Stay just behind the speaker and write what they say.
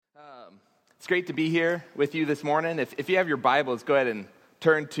It's great to be here with you this morning. If you have your Bibles, go ahead and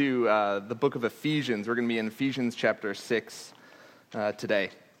turn to the book of Ephesians. We're going to be in Ephesians chapter 6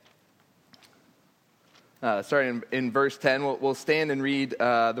 today. Starting in verse 10, we'll stand and read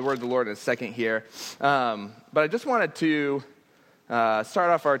the word of the Lord in a second here. But I just wanted to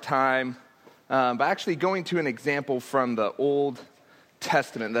start off our time by actually going to an example from the Old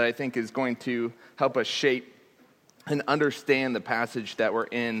Testament that I think is going to help us shape and understand the passage that we're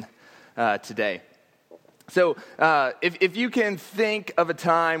in today. So if you can think of a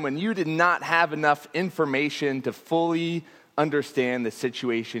time when you did not have enough information to fully understand the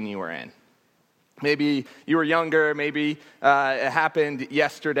situation you were in. Maybe you were younger, maybe it happened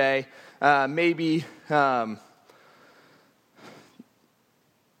yesterday, maybe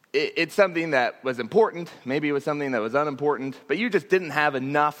it's something that was important, maybe it was something that was unimportant, but you just didn't have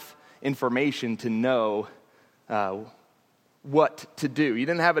enough information to know what to do. You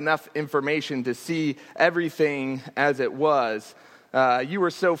didn't have enough information to see everything as it was. You were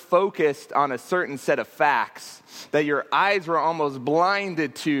so focused on a certain set of facts that your eyes were almost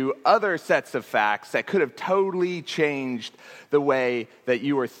blinded to other sets of facts that could have totally changed the way that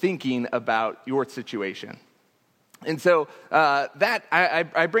you were thinking about your situation. And so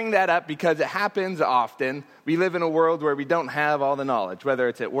I bring that up because it happens often. We live in a world where we don't have all the knowledge, whether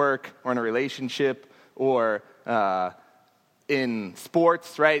it's at work or in a relationship or in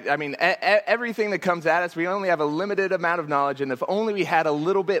sports, right? I mean, everything that comes at us, we only have a limited amount of knowledge, and if only we had a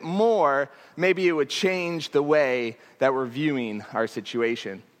little bit more, maybe it would change the way that we're viewing our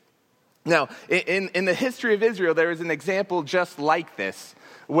situation. Now, in the history of Israel, there is an example just like this,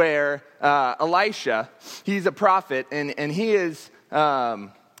 where Elisha, he's a prophet, and he is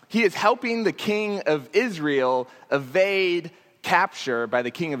helping the king of Israel evade capture by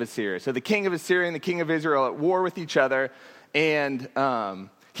the king of Assyria. So the king of Assyria and the king of Israel are at war with each other, and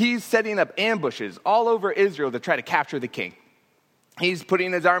he's setting up ambushes all over Israel to try to capture the king. He's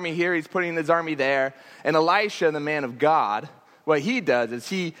putting his army here, he's putting his army there, and Elisha, the man of God, what he does is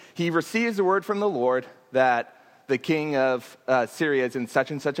he receives a word from the Lord that the king of Syria is in such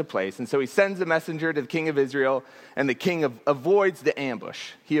and such a place, and so he sends a messenger to the king of Israel, and the king avoids the ambush.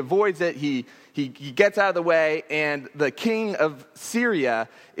 He avoids it, he gets out of the way, and the king of Syria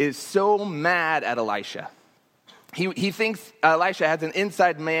is so mad at Elisha. He thinks Elisha has an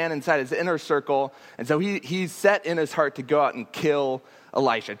inside man inside his inner circle, and so he's set in his heart to go out and kill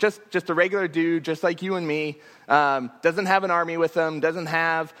Elisha. Just a regular dude, just like you and me, doesn't have an army with him, doesn't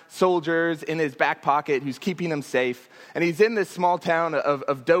have soldiers in his back pocket who's keeping him safe, and he's in this small town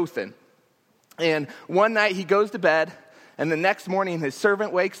of Dothan. And one night he goes to bed, and the next morning his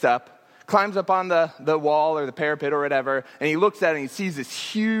servant wakes up, climbs up on the wall or the parapet or whatever, and he looks at it and he sees this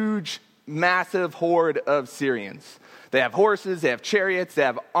huge, massive horde of Syrians. They have horses, they have chariots, they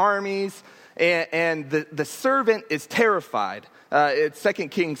have armies, and the servant is terrified. It's 2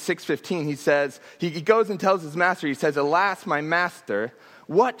 Kings 6:15. He says, he goes and tells his master, he says, "Alas, my master,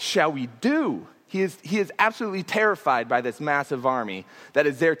 what shall we do?" He is absolutely terrified by this massive army that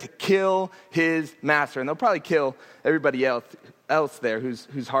is there to kill his master. And they'll probably kill everybody else there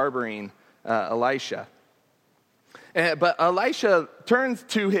who's harboring Elisha. But Elisha turns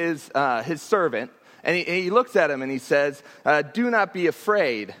to his servant, and he looks at him and he says, "Do not be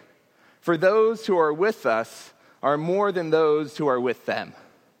afraid, for those who are with us are more than those who are with them."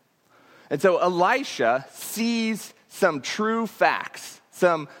 And so Elisha sees some true facts.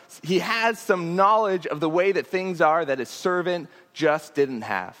 He has some knowledge of the way that things are that his servant just didn't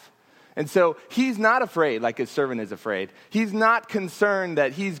have. And so he's not afraid like his servant is afraid. He's not concerned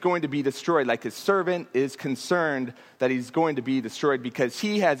that he's going to be destroyed like his servant is concerned that he's going to be destroyed, because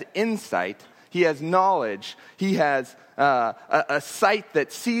he has insight, he has knowledge, he has a sight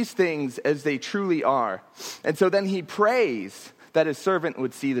that sees things as they truly are. And so then he prays that his servant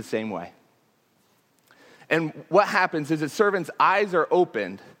would see the same way. And what happens is his servant's eyes are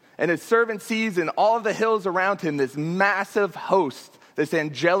opened, and his servant sees in all of the hills around him this massive host, this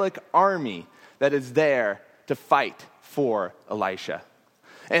angelic army that is there to fight for Elisha.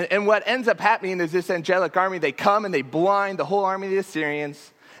 And what ends up happening is this angelic army, they come and they blind the whole army of the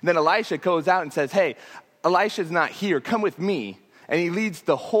Assyrians. And then Elisha goes out and says, "Hey, Elisha's not here, come with me." And he leads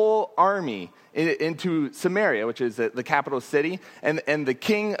the whole army into Samaria, which is the capital city. And the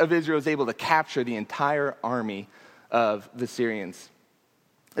king of Israel is able to capture the entire army of the Syrians.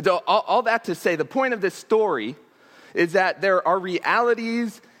 And so all that to say, the point of this story is that there are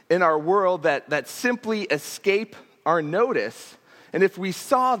realities in our world that simply escape our notice. And if we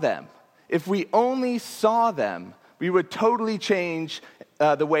saw them, if we only saw them, we would totally change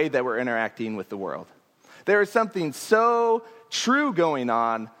the way that we're interacting with the world. There is something so true going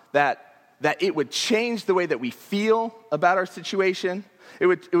on that that it would change the way that we feel about our situation. It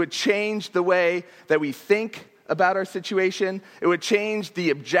would change the way that we think about our situation. It would change the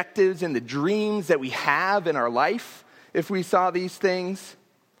objectives and the dreams that we have in our life if we saw these things.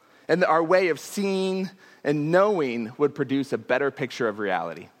 And our way of seeing and knowing would produce a better picture of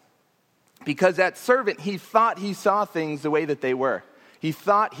reality. Because that servant, he thought he saw things the way that they were. He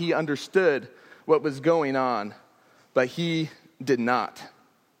thought he understood what was going on, but he did not.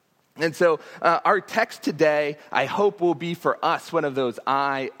 And so our text today, I hope, will be for us one of those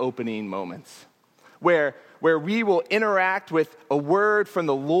eye-opening moments where we will interact with a word from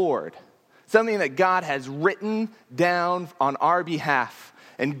the Lord, something that God has written down on our behalf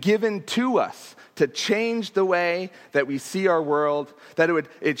and given to us to change the way that we see our world, that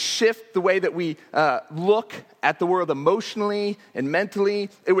it shift the way that we look at the world emotionally and mentally.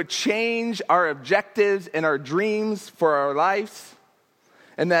 It would change our objectives and our dreams for our lives.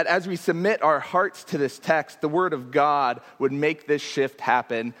 And that as we submit our hearts to this text, the Word of God would make this shift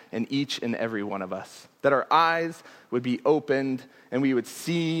happen in each and every one of us. That our eyes would be opened and we would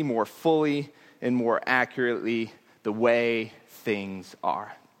see more fully and more accurately the way things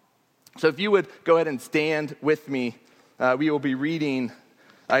are. So if you would go ahead and stand with me, we will be reading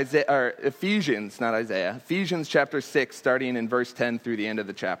Ephesians chapter 6, starting in verse 10 through the end of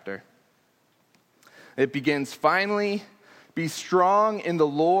the chapter. It begins, "Finally, be strong in the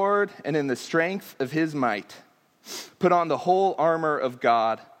Lord and in the strength of his might. Put on the whole armor of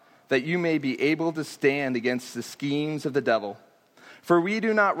God, that you may be able to stand against the schemes of the devil. For we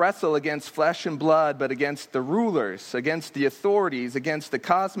do not wrestle against flesh and blood, but against the rulers, against the authorities, against the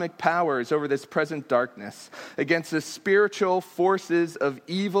cosmic powers over this present darkness, against the spiritual forces of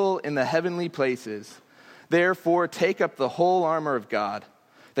evil in the heavenly places. Therefore, take up the whole armor of God,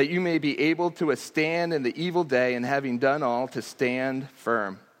 that you may be able to withstand in the evil day, and having done all, to stand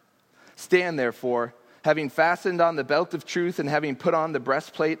firm. Stand, therefore, having fastened on the belt of truth, and having put on the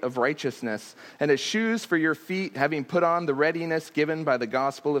breastplate of righteousness, and as shoes for your feet, having put on the readiness given by the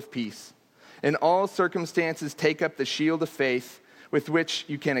gospel of peace. In all circumstances take up the shield of faith, with which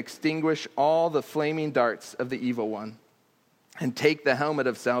you can extinguish all the flaming darts of the evil one. And take the helmet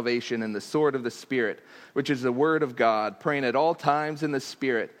of salvation and the sword of the Spirit, which is the word of God, praying at all times in the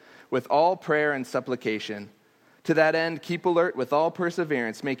Spirit, with all prayer and supplication. To that end, keep alert with all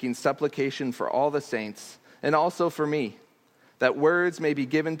perseverance, making supplication for all the saints, and also for me, that words may be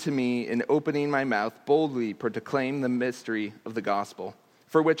given to me in opening my mouth boldly to proclaim the mystery of the gospel,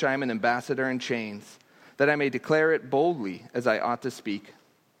 for which I am an ambassador in chains, that I may declare it boldly as I ought to speak,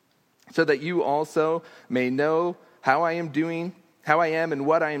 so that you also may know how I am and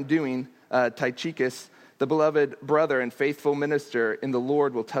what I am doing. Tychicus, the beloved brother and faithful minister in the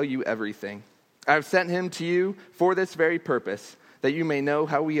Lord, will tell you everything. I have sent him to you for this very purpose, that you may know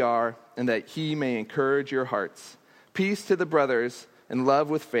how we are, and that he may encourage your hearts. Peace to the brothers, and love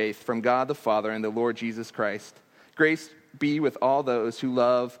with faith from God the Father and the Lord Jesus Christ. Grace be with all those who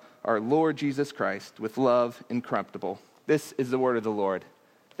love our Lord Jesus Christ with love incorruptible." This is the word of the Lord.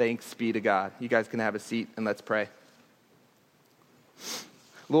 Thanks be to God. You guys can have a seat, and let's pray.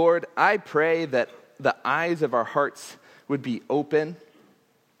 Lord, I pray that the eyes of our hearts would be open,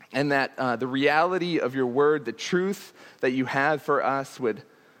 and that the reality of your word, the truth that you have for us would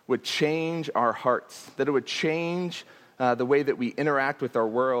change our hearts, that it would change the way that we interact with our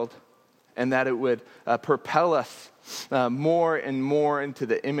world, and that it would propel us more and more into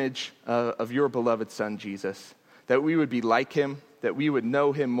the image of your beloved Son, Jesus, that we would be like him, that we would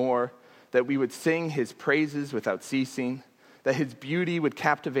know him more, that we would sing his praises without ceasing, that his beauty would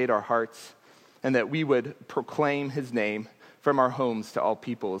captivate our hearts, and that we would proclaim his name from our homes to all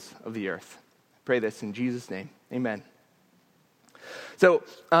peoples of the earth. I pray this in Jesus' name. Amen. So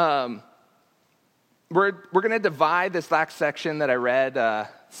we're going to divide this last section that I read,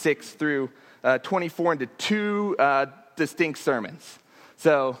 6 through 24, into two distinct sermons.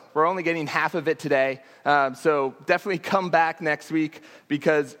 So we're only getting half of it today. So definitely come back next week,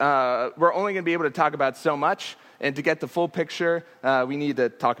 because we're only going to be able to talk about so much. And to get the full picture, we need to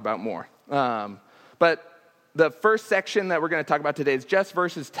talk about more. But the first section that we're going to talk about today is just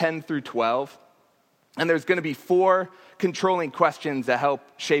verses 10 through 12. And there's going to be 4 controlling questions that help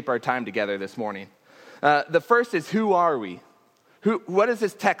shape our time together this morning. The first is, who are we? What does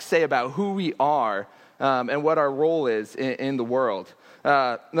this text say about who we are and what our role is in the world?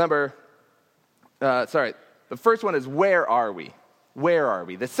 The first one is, where are we? Where are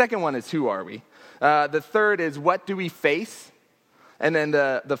we? The second one is, who are we? The third is, what do we face? And then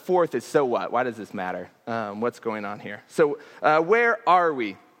the fourth is, so what? Why does this matter? What's going on here? So where are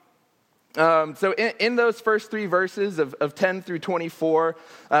we? So in those first three verses of 10 through 24,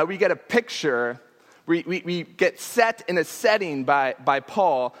 we get a picture. We get set in a setting by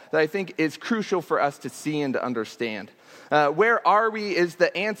Paul that I think is crucial for us to see and to understand. Where are we?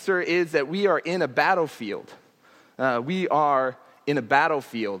 The answer is that we are in a battlefield. We are in a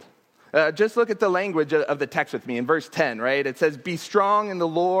battlefield. Just look at the language of the text with me in verse 10, right? It says, "Be strong in the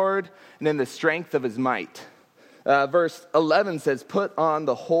Lord and in the strength of his might." Verse 11 says, "Put on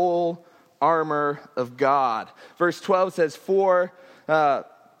the whole armor of God." Verse 12 says, "For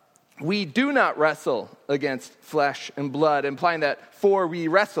we do not wrestle against flesh and blood," implying that for we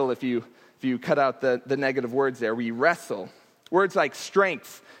wrestle, if you cut out the negative words there, we wrestle. Words like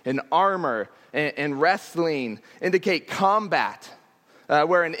strength and armor and wrestling indicate combat,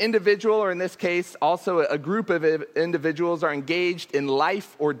 where an individual, or in this case, also a group of individuals, are engaged in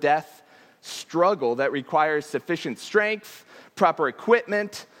life or death struggle that requires sufficient strength, proper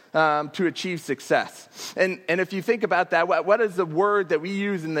equipment, to achieve success. And if you think about that, what is the word that we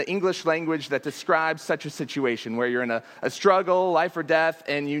use in the English language that describes such a situation where you're in a struggle, life or death,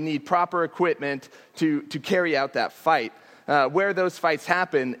 and you need proper equipment to carry out that fight? Where those fights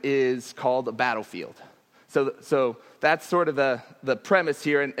happen is called a battlefield. So that's sort of the premise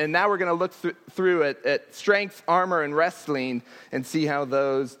here. And now we're going to look through at strength, armor, and wrestling and see how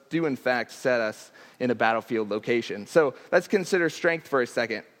those do in fact set us in a battlefield location. So let's consider strength for a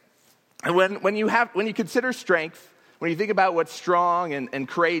second. And when you consider strength, when you think about what's strong and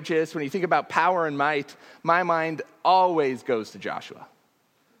courageous, when you think about power and might, my mind always goes to Joshua.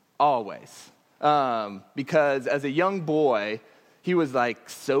 Always. Because as a young boy, he was like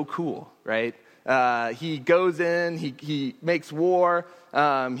so cool, right? He goes in, he makes war,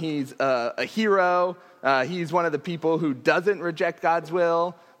 he's a hero, he's one of the people who doesn't reject God's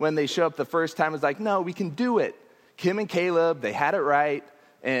will. When they show up the first time, it's like, no, we can do it. Kim and Caleb, they had it right,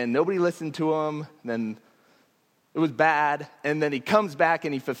 and nobody listened to him, then it was bad, and then he comes back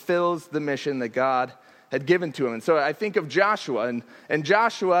and he fulfills the mission that God had given to him. And so I think of Joshua, and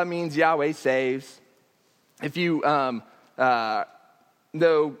Joshua means Yahweh saves. If you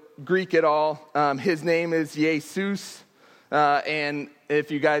know Greek at all, his name is Jesus, and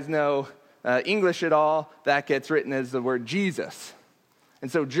if you guys know English at all, that gets written as the word Jesus.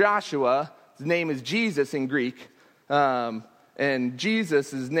 And so Joshua, his name is Jesus in Greek, and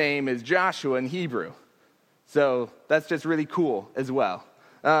Jesus' name is Joshua in Hebrew. So that's just really cool as well.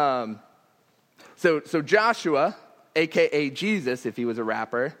 So Joshua, a.k.a. Jesus, if he was a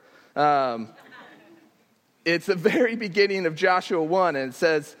rapper, it's the very beginning of Joshua 1, and it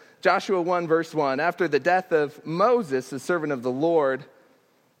says, Joshua 1, verse 1, "After the death of Moses, the servant of the Lord,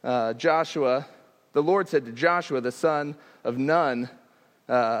 the Lord said to Joshua, the son of Nun,"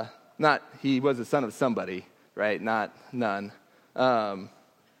 he was the son of somebody, right? Not Nun. That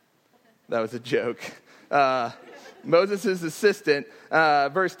was a joke. Moses' assistant,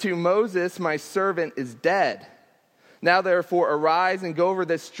 verse 2, "Moses, my servant, is dead. Now therefore arise and go over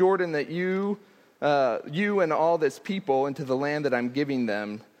this Jordan that you and all this people into the land that I'm giving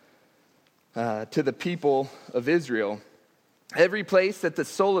them, to the people of Israel. Every place that the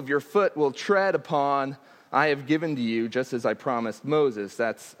sole of your foot will tread upon, I have given to you, just as I promised Moses."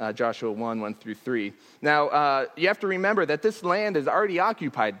 That's Joshua 1 through 3. Now, you have to remember that this land is already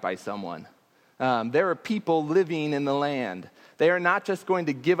occupied by someone. There are people living in the land. They are not just going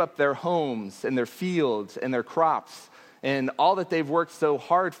to give up their homes and their fields and their crops and all that they've worked so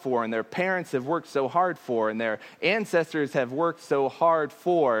hard for, and their parents have worked so hard for, and their ancestors have worked so hard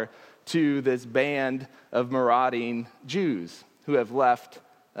for, to this band of marauding Jews who have left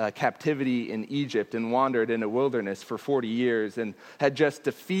captivity in Egypt and wandered in a wilderness for 40 years and had just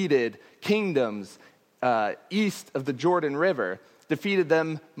defeated kingdoms east of the Jordan River, defeated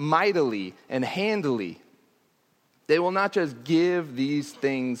them mightily and handily. They will not just give these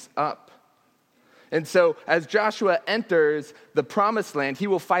things up. And so as Joshua enters the promised land, he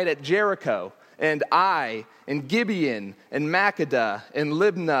will fight at Jericho and Ai and Gibeon and Makkedah and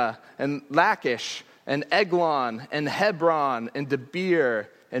Libnah and Lachish and Eglon and Hebron and Debir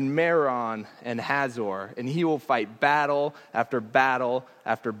and Meron and Hazor. And he will fight battle after battle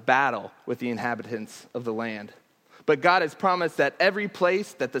after battle with the inhabitants of the land. But God has promised that every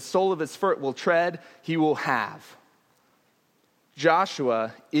place that the sole of his foot will tread, he will have.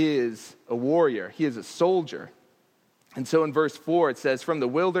 Joshua is a warrior. He is a soldier. And so in verse 4, it says, from the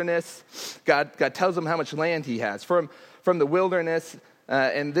wilderness, God tells him how much land he has. From the wilderness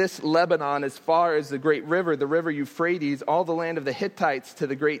and this Lebanon as far as the great river, the river Euphrates, all the land of the Hittites to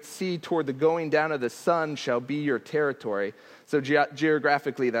the great sea toward the going down of the sun shall be your territory. So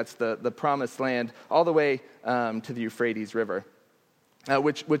geographically, that's the promised land all the way to the Euphrates River.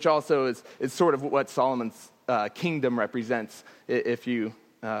 which also is sort of what Solomon's kingdom represents if you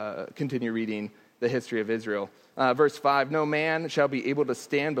continue reading the history of Israel. Verse 5, no man shall be able to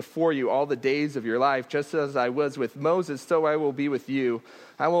stand before you all the days of your life. Just as I was with Moses, so I will be with you.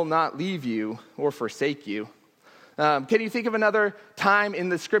 I will not leave you or forsake you. Can you think of another time in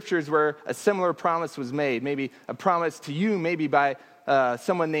the scriptures where a similar promise was made? Maybe a promise to you, maybe by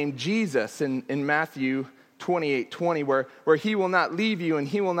someone named Jesus in Matthew 28:20, where he will not leave you and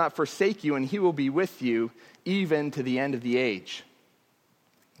he will not forsake you and he will be with you even to the end of the age.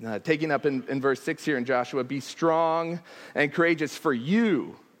 Taking up in verse 6 here in Joshua, be strong and courageous for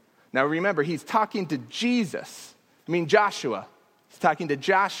you. Now remember, he's talking to Jesus. Joshua. He's talking to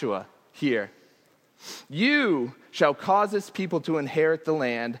Joshua here. You shall cause this people to inherit the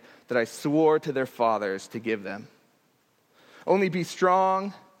land that I swore to their fathers to give them. Only be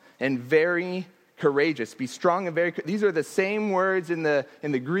strong and very courageous. Be strong and very. These are the same words in the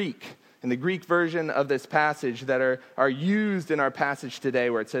Greek. In the Greek version of this passage that are used in our passage today,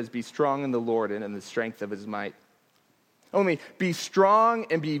 where it says, be strong in the Lord and in the strength of his might. Only be strong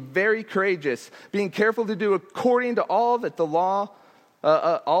and be very courageous, being careful to do according to all the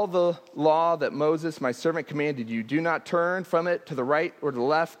law that Moses, my servant, commanded you. Do not turn from it to the right or to the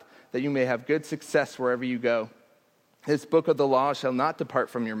left, that you may have good success wherever you go. This book of the law shall not depart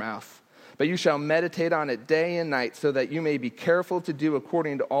from your mouth, but you shall meditate on it day and night, so that you may be careful to do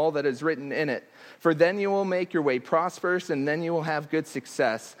according to all that is written in it. For then you will make your way prosperous, and then you will have good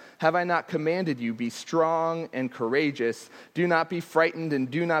success. Have I not commanded you, be strong and courageous? Do not be frightened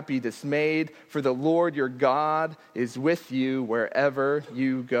and do not be dismayed, for the Lord your God is with you wherever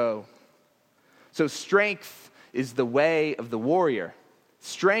you go. So strength is the way of the warrior.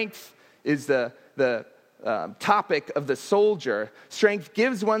 Strength is the topic of the soldier. Strength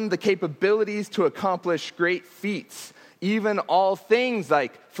gives one the capabilities to accomplish great feats. Even all things,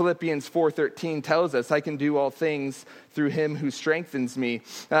 like Philippians 4:13 tells us, I can do all things through him who strengthens me.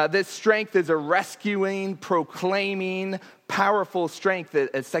 This strength is a rescuing, proclaiming, powerful strength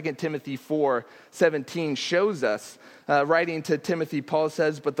that, as 2 Timothy 4:17 shows us. Writing to Timothy, Paul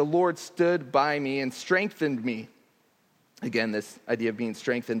says, but the Lord stood by me and strengthened me. Again, this idea of being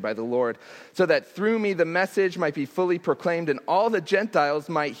strengthened by the Lord, so that through me the message might be fully proclaimed and all the Gentiles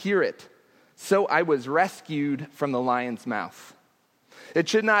might hear it. So I was rescued from the lion's mouth. It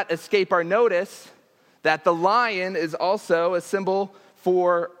should not escape our notice that the lion is also a symbol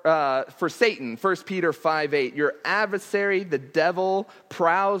for Satan. 1 Peter 5:8, your adversary, the devil,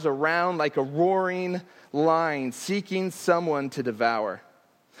 prowls around like a roaring lion, seeking someone to devour.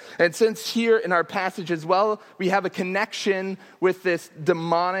 And since here in our passage as well, we have a connection with this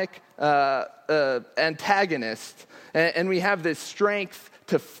demonic antagonist, and we have this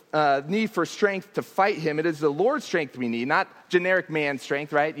need for strength to fight him. It is the Lord's strength we need, not generic man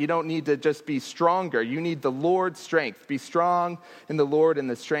strength, right? You don't need to just be stronger. You need the Lord's strength. Be strong in the Lord and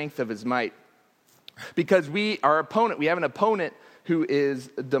the strength of his might. Because we have an opponent who is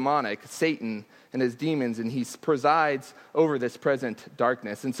demonic, Satan and his demons, and he presides over this present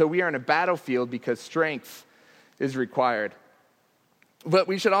darkness. And so we are in a battlefield because strength is required. But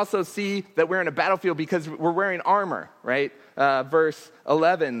we should also see that we're in a battlefield because we're wearing armor, right? Verse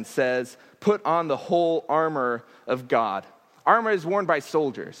 11 says, put on the whole armor of God. Armor is worn by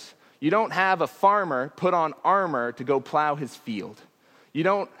soldiers. You don't have a farmer put on armor to go plow his field. You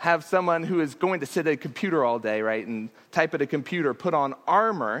don't have someone who is going to sit at a computer all day, right, and type at a computer, put on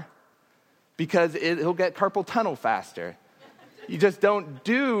armor because he'll get carpal tunnel faster. You just don't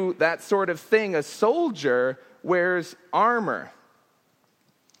do that sort of thing. A soldier wears armor.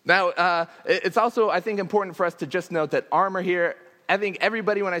 Now, it's also, I think, important for us to just note that armor here, I think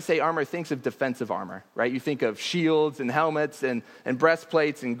everybody, when I say armor, thinks of defensive armor, right? You think of shields and helmets and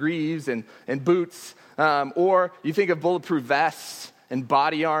breastplates and greaves and boots, or you think of bulletproof vests and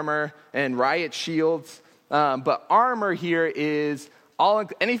body armor and riot shields. But armor here is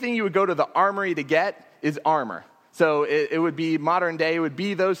anything you would go to the armory to get is armor. So it would be modern day, it would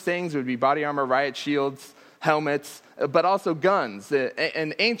be those things. It would be body armor, riot shields, helmets, but also guns.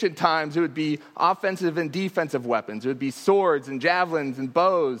 In ancient times, it would be offensive and defensive weapons. It would be swords and javelins and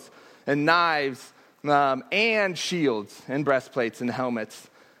bows and knives and shields and breastplates and helmets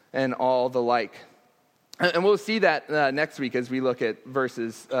and all the like. And we'll see that next week as we look at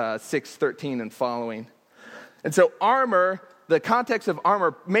verses 6, 13 and following. And so armor, the context of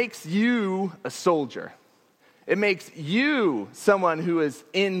armor, makes you a soldier. It makes you someone who is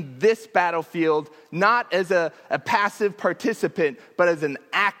in this battlefield, not as a passive participant, but as an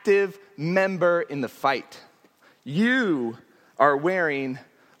active member in the fight. You are wearing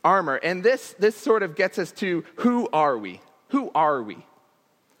armor. And this sort of gets us to, who are we? Who are we?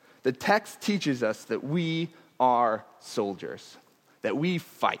 The text teaches us that we are soldiers, that we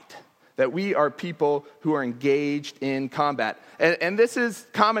fight, that we are people who are engaged in combat. And this is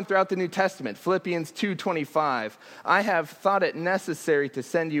common throughout the New Testament. Philippians 2:25, I have thought it necessary to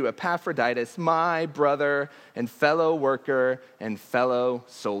send you Epaphroditus, my brother and fellow worker and fellow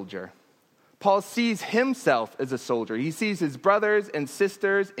soldier. Paul sees himself as a soldier. He sees his brothers and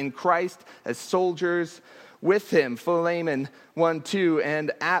sisters in Christ as soldiers with him. Philemon 1:2,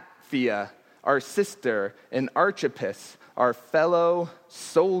 and Apphia, our sister, and Archippus, our fellow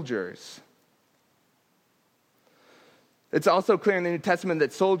soldiers. It's also clear in the New Testament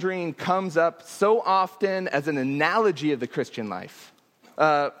that soldiering comes up so often as an analogy of the Christian life.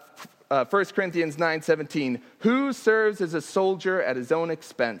 1 Corinthians 9:17, who serves as a soldier at his own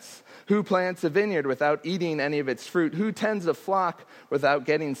expense? Who plants a vineyard without eating any of its fruit? Who tends a flock without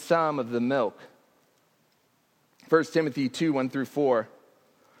getting some of the milk? 1 Timothy 2:1-4,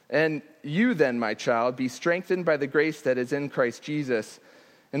 and you then, my child, be strengthened by the grace that is in Christ Jesus.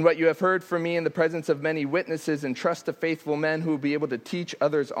 And what you have heard from me in the presence of many witnesses, entrust to faithful men who will be able to teach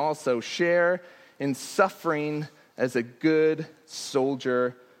others also. Share in suffering as a good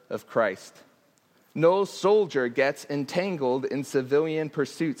soldier of Christ. No soldier gets entangled in civilian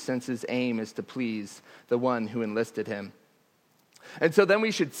pursuits since his aim is to please the one who enlisted him. And so then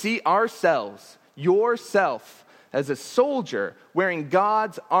we should see ourselves, yourself, as a soldier wearing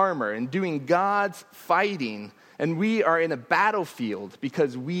God's armor and doing God's fighting. And we are in a battlefield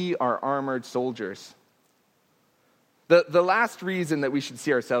because we are armored soldiers. The last reason that we should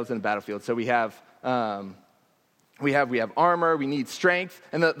see ourselves in a battlefield, so we have armor, we need strength,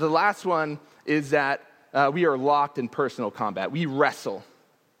 and the last one is that we are locked in personal combat. We wrestle.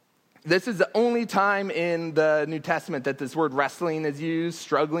 This is the only time in the New Testament that this word wrestling is used.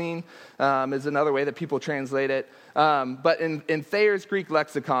 Struggling is another way that people translate it. But in Thayer's Greek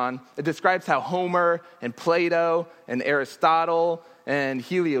lexicon, it describes how Homer and Plato and Aristotle and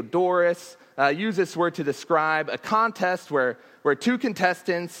Heliodorus use this word to describe a contest where two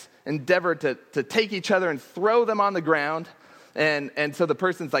contestants endeavor to take each other and throw them on the ground. And so the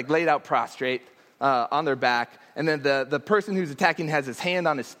person's like laid out prostrate on their back. And then the person who's attacking has his hand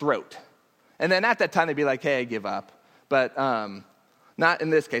on his throat. And then at that time, they'd be like, hey, I give up. But not in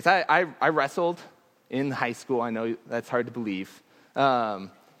this case. I wrestled in high school. I know that's hard to believe.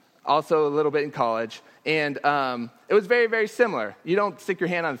 Also a little bit in college. And it was very, very similar. You don't stick your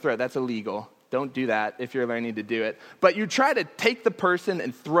hand on the throat. That's illegal. Don't do that if you're learning to do it. But you try to take the person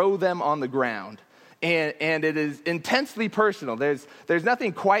and throw them on the ground. And it is intensely personal. There's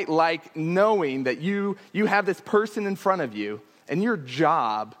nothing quite like knowing that you have this person in front of you, and your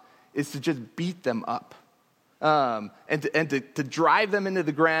job is to just beat them up, and to drive them into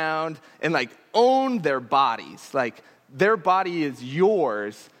the ground and like own their bodies. Like their body is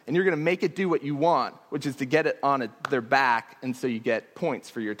yours, and you're going to make it do what you want, which is to get it on their back, and so you get points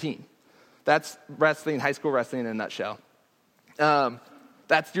for your team. That's wrestling, high school wrestling in a nutshell.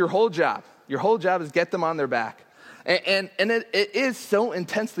 That's your whole job. Your whole job is get them on their back. And it is so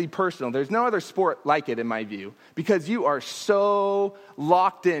intensely personal. There's no other sport like it, in my view, because you are so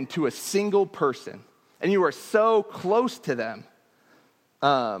locked into a single person, and you are so close to them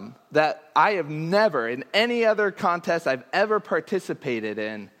that I have never, in any other contest I've ever participated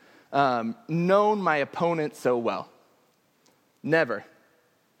in, known my opponent so well. Never.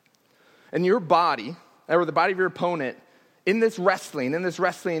 And your body, or the body of your opponent, in this wrestling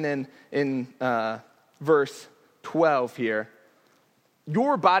in verse 12 here,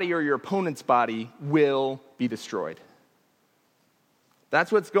 your body or your opponent's body will be destroyed.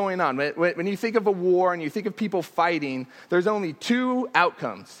 That's what's going on. When you think of a war and you think of people fighting, there's only two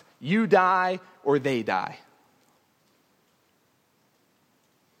outcomes. You die or they die.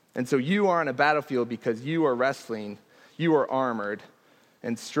 And so you are on a battlefield because you are wrestling, you are armored,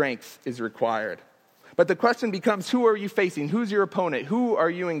 and strength is required. But the question becomes, who are you facing? Who's your opponent? Who are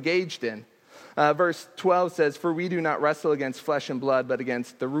you engaged in? Verse 12 says, for we do not wrestle against flesh and blood, but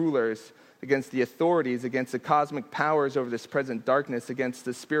against the rulers, against the authorities, against the cosmic powers over this present darkness, against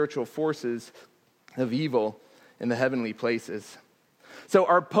the spiritual forces of evil in the heavenly places. So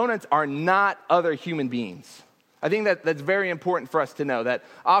our opponents are not other human beings. I think that's very important for us to know, that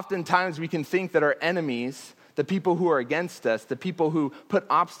oftentimes we can think that our enemies, the people who are against us, the people who put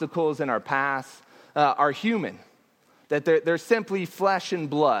obstacles in our path, are human, that they're simply flesh and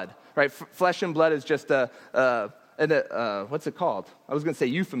blood, right? Flesh and blood is just what's it called? I was going to say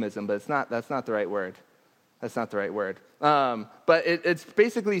euphemism, but that's not the right word. That's not the right word. But it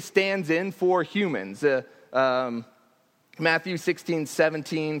basically stands in for humans. Matthew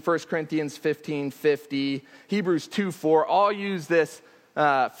 16:17, 1 Corinthians 15:50, Hebrews 2:4, all use this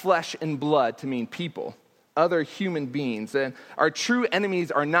flesh and blood to mean people, other human beings. And our true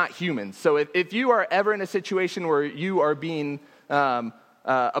enemies are not humans. So if you are ever in a situation where you are being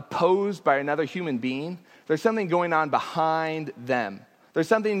opposed by another human being, there's something going on behind them. There's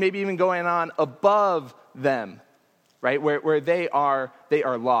something maybe even going on above them, right? Where they are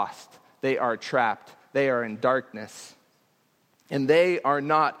lost. They are trapped. They are in darkness. And they are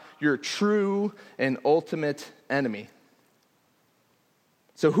not your true and ultimate enemy.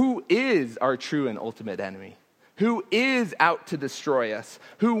 So who is our true and ultimate enemy? Who is out to destroy us?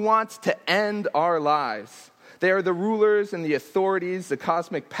 Who wants to end our lives? They are the rulers and the authorities, the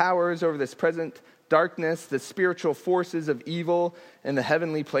cosmic powers over this present darkness, the spiritual forces of evil in the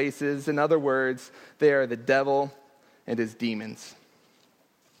heavenly places. In other words, they are the devil and his demons.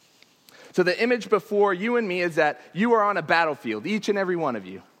 So the image before you and me is that you are on a battlefield, each and every one of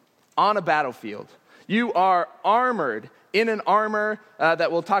you, on a battlefield. You are armored in an armor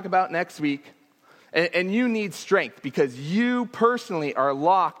that we'll talk about next week. And you need strength because you personally are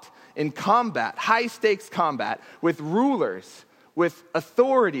locked in combat, high-stakes combat, with rulers, with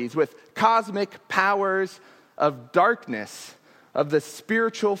authorities, with cosmic powers of darkness, of the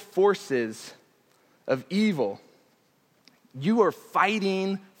spiritual forces of evil. You are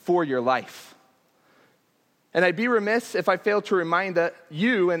fighting for your life. And I'd be remiss if I failed to remind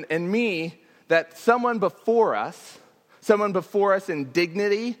you and me that someone before us in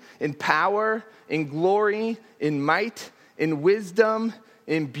dignity, in power, in glory, in might, in wisdom,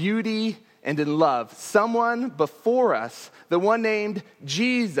 in beauty, and in love. Someone before us, the one named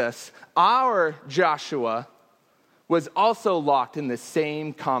Jesus, our Joshua, was also locked in the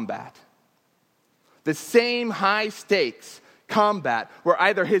same combat. The same high stakes combat where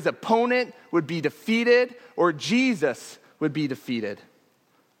either his opponent would be defeated or Jesus would be defeated.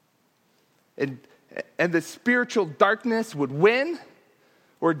 And the spiritual darkness would win,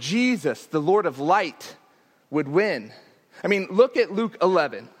 or Jesus, the Lord of light, would win. I mean, look at Luke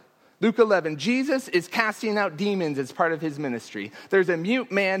 11. Luke 11, Jesus is casting out demons as part of his ministry. There's a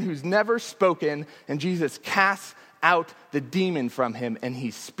mute man who's never spoken, and Jesus casts out the demon from him, and he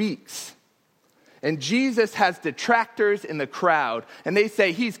speaks. And Jesus has detractors in the crowd, and they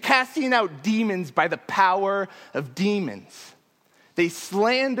say he's casting out demons by the power of demons. They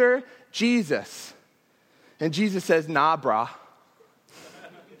slander Jesus. And Jesus says, nah, brah.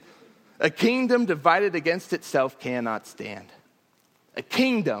 A kingdom divided against itself cannot stand. A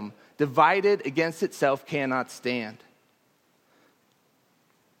kingdom divided against itself cannot stand.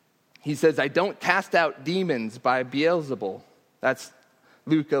 He says, I don't cast out demons by Beelzebul. That's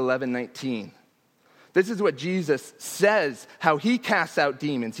Luke 11:19. This is what Jesus says, how he casts out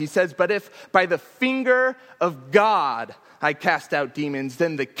demons. He says, but if by the finger of God I cast out demons,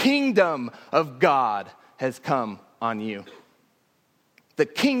 then the kingdom of God has come on you. The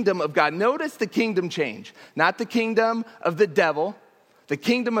kingdom of God. Notice the kingdom change. Not the kingdom of the devil. The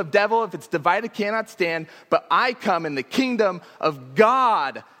kingdom of devil, if it's divided, cannot stand. But I come and the kingdom of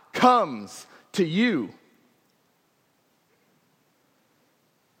God comes to you.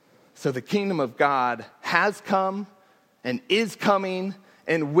 So the kingdom of God has come and is coming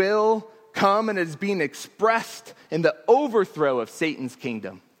and will come and is being expressed in the overthrow of Satan's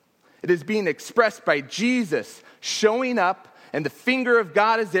kingdom. It is being expressed by Jesus showing up, and the finger of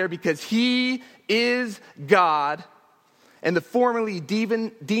God is there because he is God, and the formerly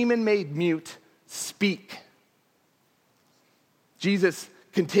demon-made mute speak. Jesus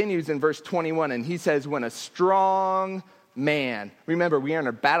continues in verse 21, and he says, when a strong man, remember, we are on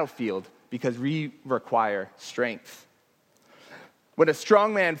a battlefield because we require strength. When a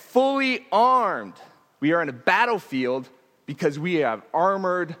strong man fully armed, we are in a battlefield because we have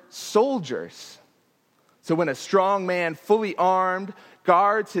armored soldiers. So when a strong man fully armed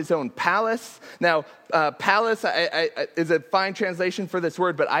guards his own palace. Now, palace is a fine translation for this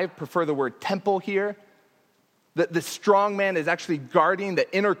word, but I prefer the word temple here. The strong man is actually guarding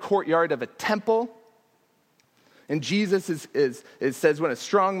the inner courtyard of a temple. And Jesus says when a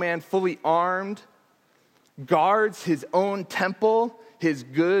strong man fully armed guards his own temple, his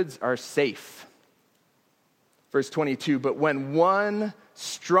goods are safe. Verse 22, but when one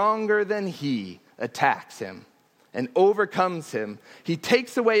stronger than he attacks him and overcomes him, he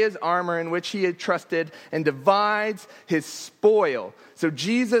takes away his armor in which he had trusted and divides his spoil. So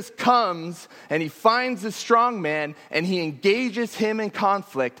Jesus comes and he finds the strong man and he engages him in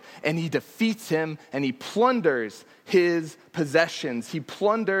conflict and he defeats him and he plunders his possessions. He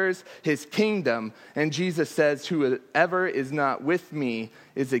plunders his kingdom. And Jesus says, whoever is not with me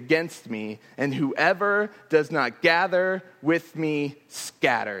is against me, and whoever does not gather with me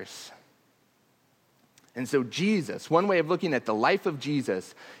scatters. And so Jesus, one way of looking at the life of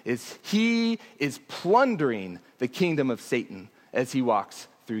Jesus is he is plundering the kingdom of Satan as he walks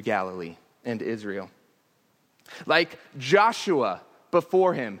through Galilee and Israel. Like Joshua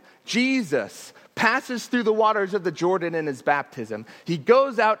before him, Jesus passes through the waters of the Jordan in his baptism. He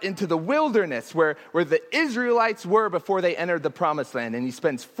goes out into the wilderness where the Israelites were before they entered the promised land. And he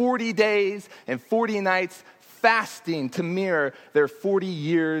spends 40 days and 40 nights fasting to mirror their 40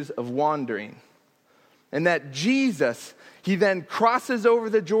 years of wandering. And that Jesus, he then crosses over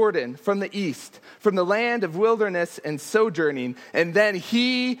the Jordan from the east, from the land of wilderness and sojourning, and then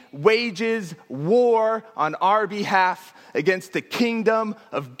he wages war on our behalf against the kingdom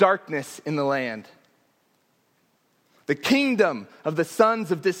of darkness in the land. The kingdom of the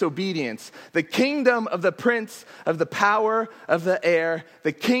sons of disobedience, the kingdom of the prince of the power of the air,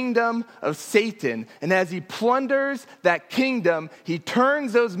 the kingdom of Satan. And as he plunders that kingdom, he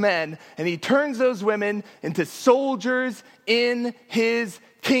turns those men and he turns those women into soldiers in his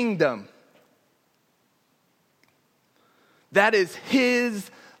kingdom. That is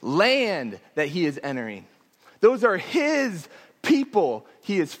his land that he is entering. Those are his people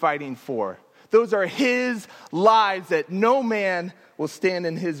he is fighting for. Those are his lives that no man will stand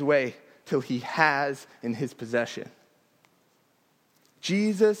in his way till he has in his possession.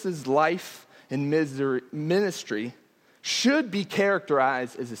 Jesus' life and ministry should be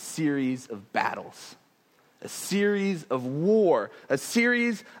characterized as a series of battles, a series of war, a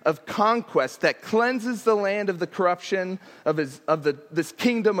series of conquest that cleanses the land of the corruption of this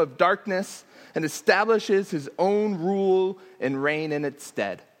kingdom of darkness and establishes his own rule and reign in its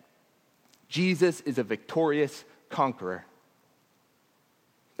stead. Jesus is a victorious conqueror.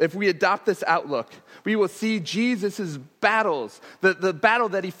 If we adopt this outlook, we will see Jesus' battles, the battle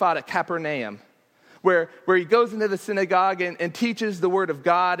that he fought at Capernaum, where he goes into the synagogue and teaches the word of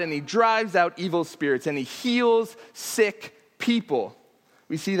God, and he drives out evil spirits, and he heals sick people.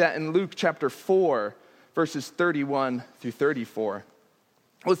 We see that in Luke chapter 4, verses 31 through 34.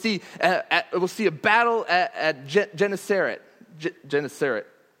 We'll see a battle at Gennesaret,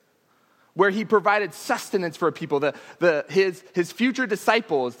 where he provided sustenance for people. His future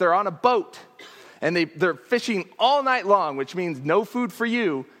disciples, they're on a boat, and they're fishing all night long, which means no food for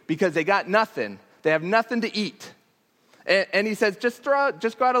you because they got nothing. They have nothing to eat. And he says, just go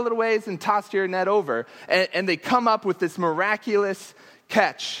out a little ways and toss your net over. And they come up with this miraculous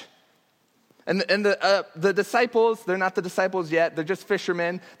catch. And the disciples, they're not the disciples yet, they're just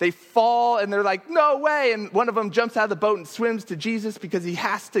fishermen. They fall and they're like, no way. And one of them jumps out of the boat and swims to Jesus because he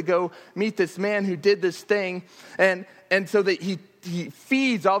has to go meet this man who did this thing. And so that he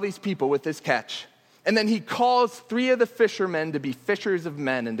feeds all these people with this catch. And then he calls 3 of the fishermen to be fishers of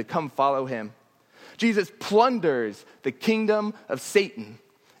men and to come follow him. Jesus plunders the kingdom of Satan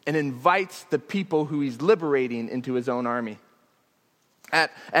and invites the people who he's liberating into his own army.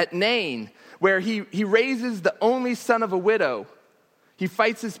 At Nain, where he raises the only son of a widow, he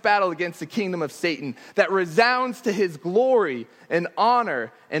fights this battle against the kingdom of Satan that resounds to his glory and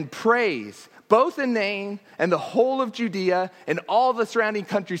honor and praise, both in Nain and the whole of Judea and all the surrounding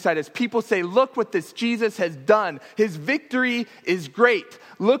countryside, as people say, look what this Jesus has done. His victory is great.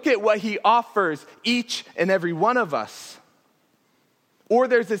 Look at what he offers each and every one of us. Or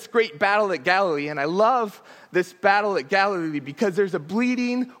there's this great battle at Galilee, and I love this battle at Galilee because there's a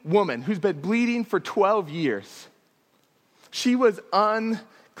bleeding woman who's been bleeding for 12 years. She was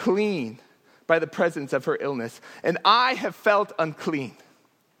unclean by the presence of her illness, and I have felt unclean.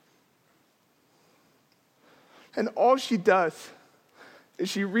 And all she does is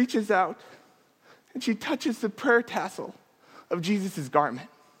she reaches out and she touches the prayer tassel of Jesus' garment.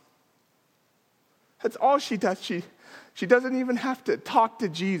 That's all she does. She doesn't even have to talk to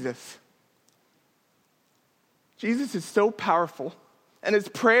Jesus. Jesus is so powerful, and his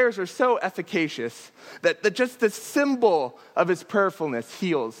prayers are so efficacious that just the symbol of his prayerfulness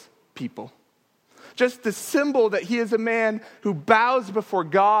heals people. Just the symbol that he is a man who bows before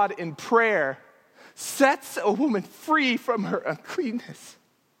God in prayer sets a woman free from her uncleanness.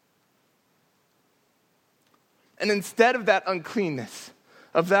 And instead of that uncleanness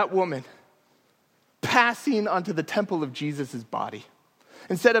of that woman passing onto the temple of Jesus' body,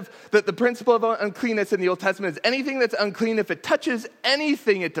 instead of the principle of uncleanness in the Old Testament is anything that's unclean, if it touches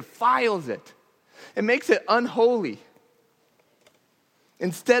anything, it defiles it. It makes it unholy.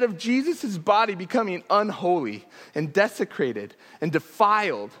 Instead of Jesus' body becoming unholy and desecrated and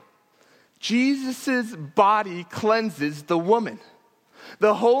defiled, Jesus' body cleanses the woman.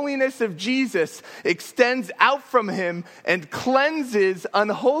 The holiness of Jesus extends out from him and cleanses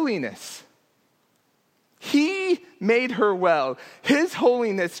unholiness. He made her well. His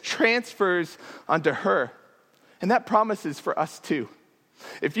holiness transfers onto her. And that promise is for us too.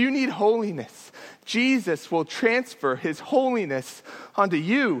 If you need holiness, Jesus will transfer his holiness onto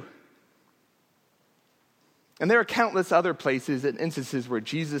you. And there are countless other places and instances where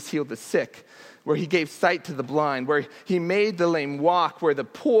Jesus healed the sick, where he gave sight to the blind, where he made the lame walk, where the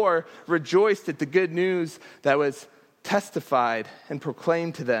poor rejoiced at the good news that was testified and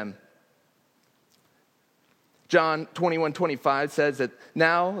proclaimed to them. John 21:25 says that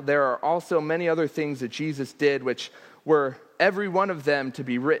now there are also many other things that Jesus did, which were every one of them to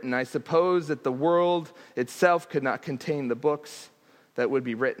be written. I suppose that the world itself could not contain the books that would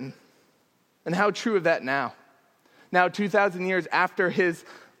be written. And how true of that now? Now, 2,000 years after his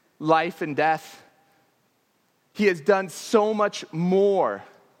life and death, he has done so much more.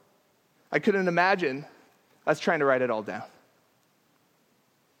 I couldn't imagine us trying to write it all down.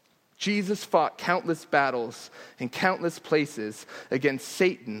 Jesus fought countless battles in countless places against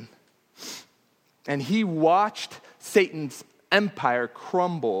Satan, and he watched Satan's empire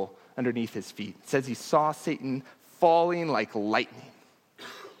crumble underneath his feet. It says he saw Satan falling like lightning.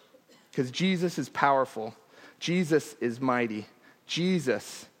 Because Jesus is powerful. Jesus is mighty.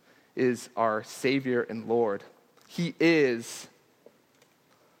 Jesus is our Savior and Lord. He is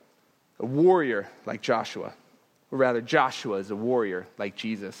a warrior like Joshua. Or rather, Joshua is a warrior like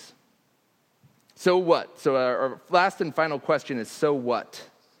Jesus. So what? So our last and final question is, so what?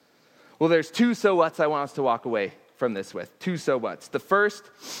 Well, there's two so whats I want us to walk away from this with. Two so whats. The first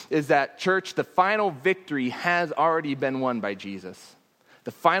is that, church, the final victory has already been won by Jesus.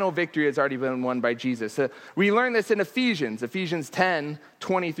 The final victory has already been won by Jesus. We learn this in Ephesians 10,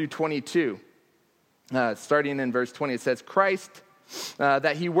 20 through 22. Starting in verse 20, it says,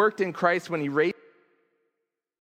 that he worked in Christ when he raised